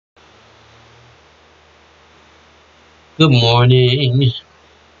Good morning,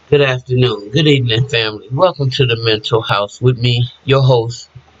 good afternoon, good evening, family. Welcome to the Mental House with me, your host,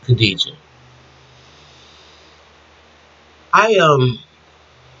 Khadija. I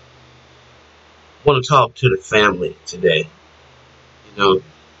want to talk to the family today, you know,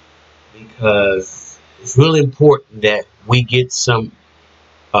 because it's really important that we get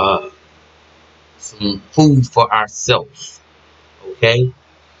uh some food for ourselves. Okay.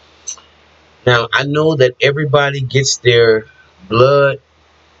 Now I know that everybody gets their blood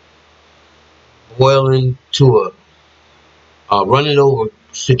boiling to a running over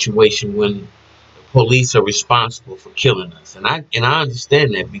situation when police are responsible for killing us. And I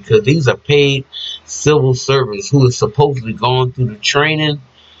understand that because these are paid civil servants who have supposedly gone through the training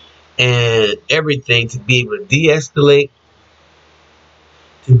and everything to be able to de-escalate,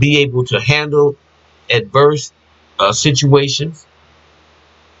 to be able to handle adverse situations.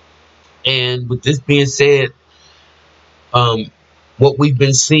 And with this being said, um, what we've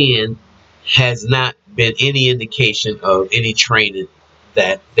been seeing has not been any indication of any training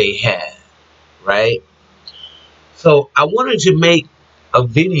that they had, right? So I wanted to make a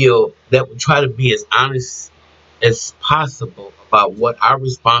video that would try to be as honest as possible about what our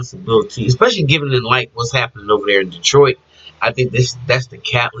responsibility, especially given in light what's happening over there in Detroit. I think that's the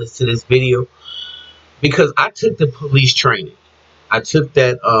catalyst to this video because I took the police training. I took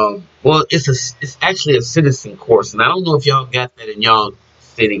that. Well, it's actually a citizen course, and I don't know if y'all got that in y'all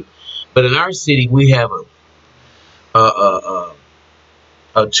city, but in our city we have a a a,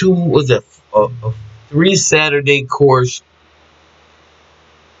 a two was a 3 Saturday course,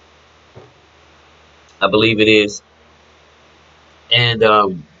 I believe it is.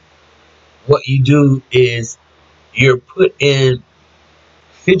 And what you do is you're put in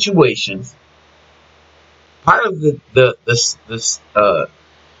situations. Part of the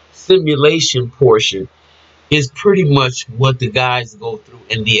simulation portion is pretty much what the guys go through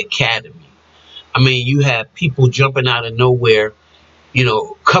in the academy. I mean, you have people jumping out of nowhere,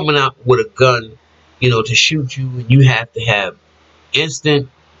 coming out with a gun, to shoot you, and you have to have instant,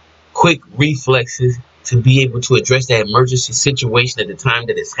 quick reflexes to be able to address that emergency situation at the time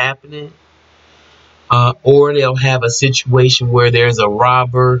that it's happening. Or they'll have a situation where there's a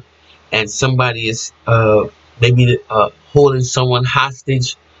robber and somebody is maybe holding someone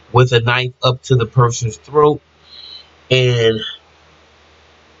hostage with a knife up to the person's throat, and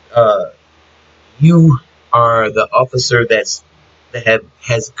uh, you are the officer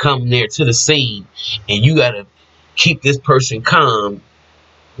has come there to the scene, and you got to keep this person calm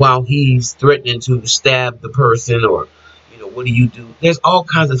while he's threatening to stab the person, or what do you do? There's all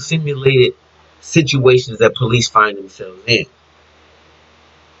kinds of simulated situations that police find themselves in.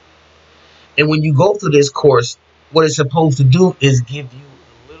 And when you go through this course, what it's supposed to do is give you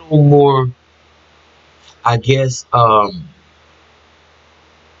a little more, I guess,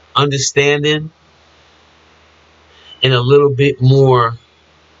 understanding, and a little bit more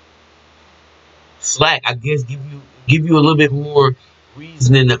slack. I guess give you a little bit more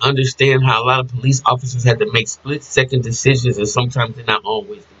reasoning to understand how a lot of police officers had to make split-second decisions, and sometimes they're not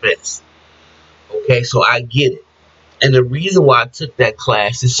always the best. Okay, so I get it. And the reason why I took that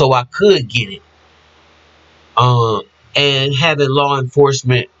class is so I could get it. And having law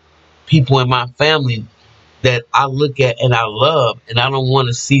enforcement people in my family that I look at and I love, and I don't want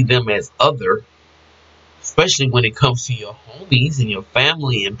to see them as other, especially when it comes to your homies and your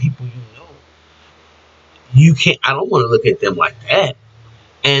family and people you know. I don't want to look at them like that.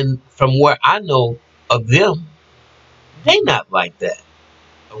 And from where I know of them, they not like that.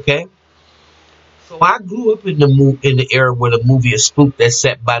 Okay? So I grew up in the era where the movie is Spook that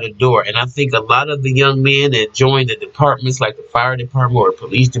sat by the door, and I think a lot of the young men that joined the departments, like the fire department or the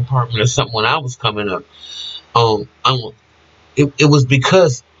police department or something, when I was coming up, it was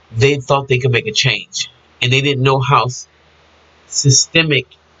because they thought they could make a change, and they didn't know how systemically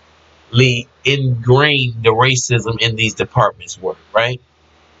ingrained the racism in these departments were. Right?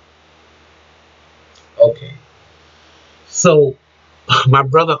 Okay. So my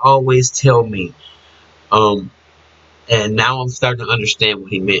brother always tell me, and now I'm starting to understand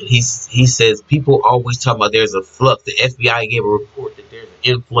what he meant. He says people always talk about there's a flux. The FBI gave a report that there's an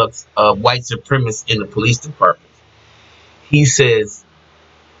influx of white supremacists in the police department. He says,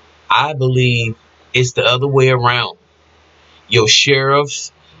 I believe it's the other way around. Your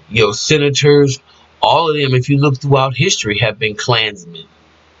sheriffs, your senators, all of them, if you look throughout history, have been Klansmen.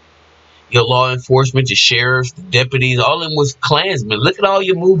 Your law enforcement, your sheriffs, the deputies, all of them was Klansmen. Look at all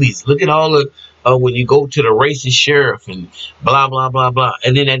your movies. Look at all the when you go to the racist sheriff and blah, blah, blah, blah.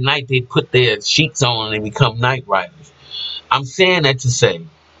 And then at night they put their sheets on and they become night riders. I'm saying that to say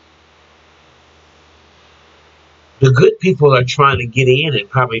The good people are trying to get in and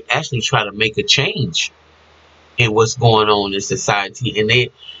probably actually try to make a change in what's going on in society,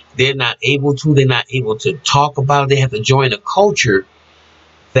 and they're not able to. They're not able to talk about it. They have to join a culture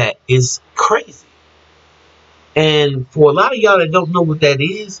that is crazy. And for a lot of y'all that don't know what that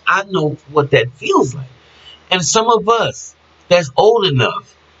is, I know what that feels like. And some of us that's old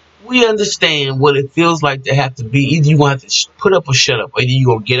enough, we understand what it feels like to have to be. Either you're going to have to put up or shut up. Either you're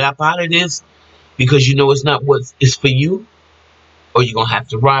going to get up out of this because you know it's not what is for you, or you're going to have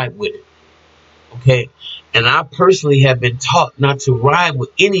to ride with it. Okay? And I personally have been taught not to ride with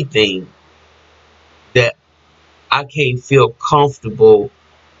anything that I can't feel comfortable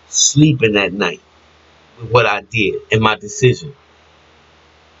sleeping at night with what I did and my decision.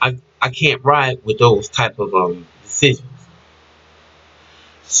 I can't ride with those type of decisions.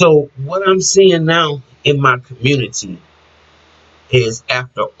 So what I'm seeing now in my community is,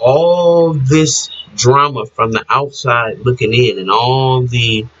 after all this drama from the outside looking in and all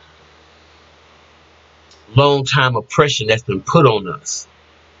the long time oppression that's been put on us,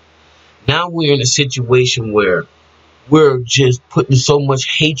 now we're in a situation where we're just putting so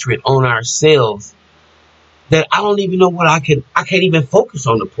much hatred on ourselves that I don't even know what I can't even focus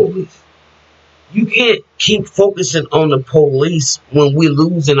on the police. You can't keep focusing on the police when we're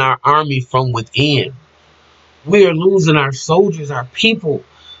losing our army from within. We are losing our soldiers, our people,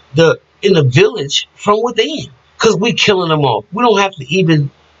 in the village from within, because we're killing them off. We don't have to even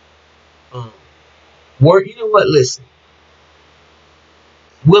work. You know what? Listen,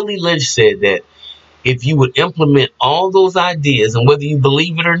 Willie Lynch said that if you would implement all those ideas, and whether you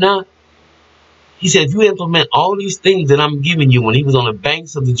believe it or not, he said, if you implement all these things that I'm giving you, when he was on the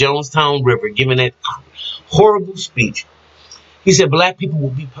banks of the Jonestown River giving that horrible speech, he said black people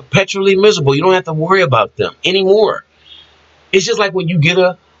will be perpetually miserable. You don't have to worry about them anymore. It's just like when you get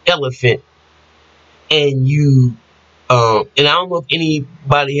an elephant and you, and I don't know if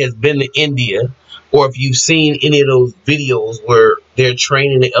anybody has been to India, or if you've seen any of those videos where they're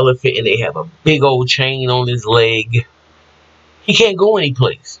training the elephant and they have a big old chain on his leg. He can't go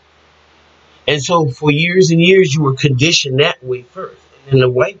anyplace. And so for years and years, you were conditioned that way first. And then the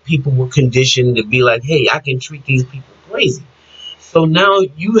white people were conditioned to be like, hey, I can treat these people crazy. So now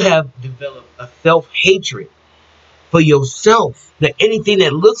you have developed a self-hatred for yourself, that anything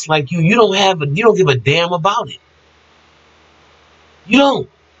that looks like you don't give a damn about it. You don't.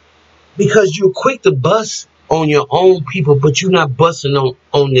 Because you're quick to bust on your own people, but you're not busting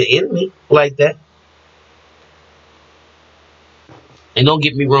on the enemy like that. And don't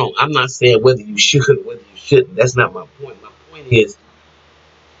get me wrong, I'm not saying whether you should or whether you shouldn't. That's not my point. My point is,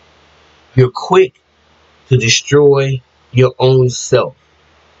 you're quick to destroy your own self.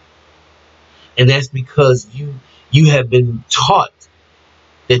 And that's because you have been taught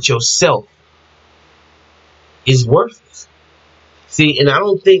that yourself is worthless. See, and I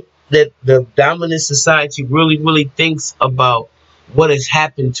don't think that the dominant society really thinks about what has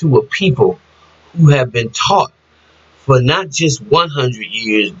happened to a people who have been taught for not just 100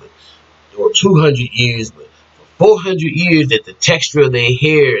 years, or 200 years, but for 400 years, that the texture of their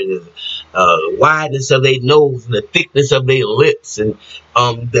hair, the wideness of their nose, and the thickness of their lips, and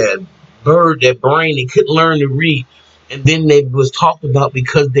their brain, they couldn't learn to read. And then they was talked about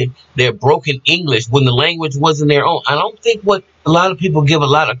because they're broken English when the language wasn't their own. I don't think what a lot of people give a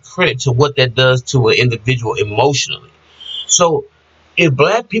lot of credit to what that does to an individual emotionally. So if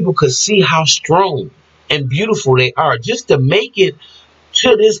black people could see how strong and beautiful they are, just to make it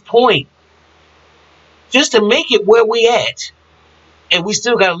to this point, just to make it where we at, and we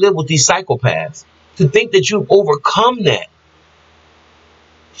still got to live with these psychopaths, to think that you've overcome that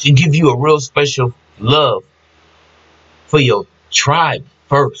should give you a real special love for your tribe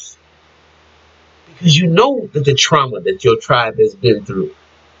first, because you know that the trauma that your tribe has been through.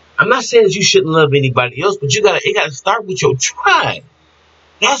 I'm not saying that you shouldn't love anybody else, but it gotta start with your tribe.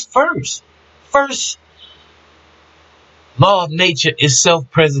 That's first. First law of nature is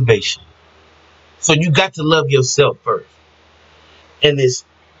self-preservation. So you got to love yourself first. And this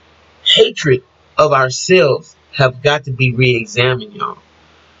hatred of ourselves have got to be re-examined, y'all.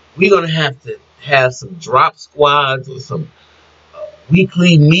 We're going to have some drop squads or some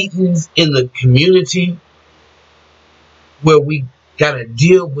weekly meetings in the community where we got to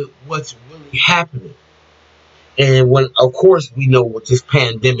deal with what's really happening. And when, of course, we know with this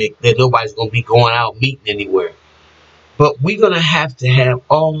pandemic that nobody's going to be going out meeting anywhere. But we're going to have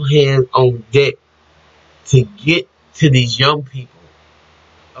all hands on deck to get to these young people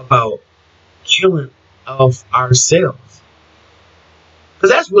about killing of ourselves.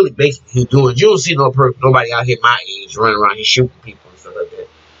 Because that's really basically who's doing. You don't see nobody out here my age running around here shooting people and stuff like that.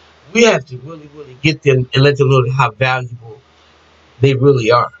 We have to really, really get them and let them know how valuable they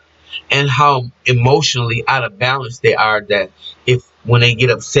really are, and how emotionally out of balance they are, that if when they get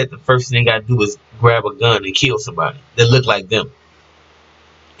upset, the first thing they gotta do is grab a gun and kill somebody that look like them.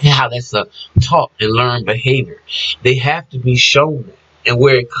 And how that's a taught and learned behavior. They have to be shown that, and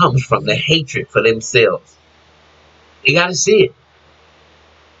where it comes from, the hatred for themselves. They gotta see it.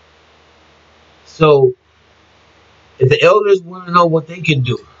 So if the elders want to know what they can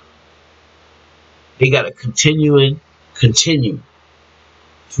do, they gotta continue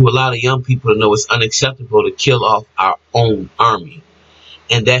to allow the young people to know it's unacceptable to kill off our own army.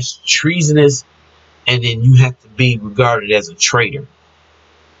 And that's treasonous, and then you have to be regarded as a traitor.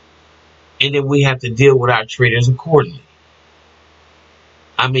 And then we have to deal with our traitors accordingly.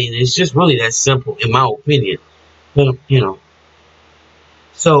 I mean, it's just really that simple, in my opinion. But, you know.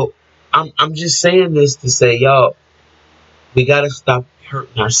 So, I'm just saying this to say, y'all, we gotta stop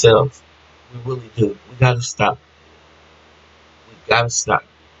hurting ourselves. We really do. We gotta stop. We gotta stop.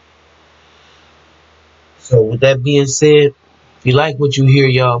 So, with that being said, if you like what you hear,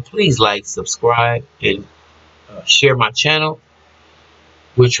 y'all, please like, subscribe, and share my channel.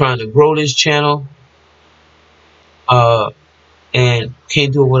 We're trying to grow this channel, and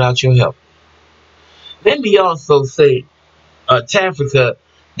can't do it without your help. Let me also say, Tafrika,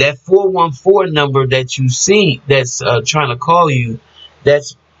 that 414 number that you see that's trying to call you,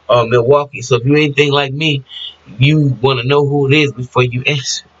 that's Milwaukee. So if you anything like me, you want to know who it is before you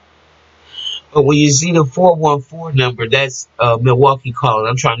answer. But when you see the 414 number, that's Milwaukee calling.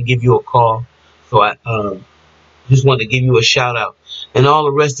 I'm trying to give you a call. So I just wanted to give you a shout out. And all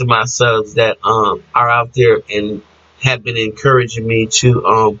the rest of my subs that are out there and have been encouraging me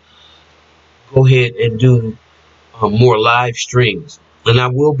to go ahead and do more live streams. And I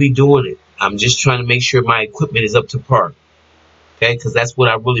will be doing it. I'm just trying to make sure my equipment is up to par. Okay, because that's what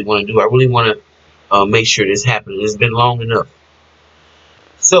I really want to do. I really want to make sure this happens. It's been long enough.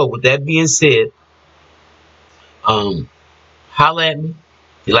 So with that being said, holla at me.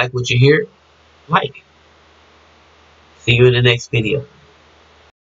 If you like what you hear, like. See you in the next video.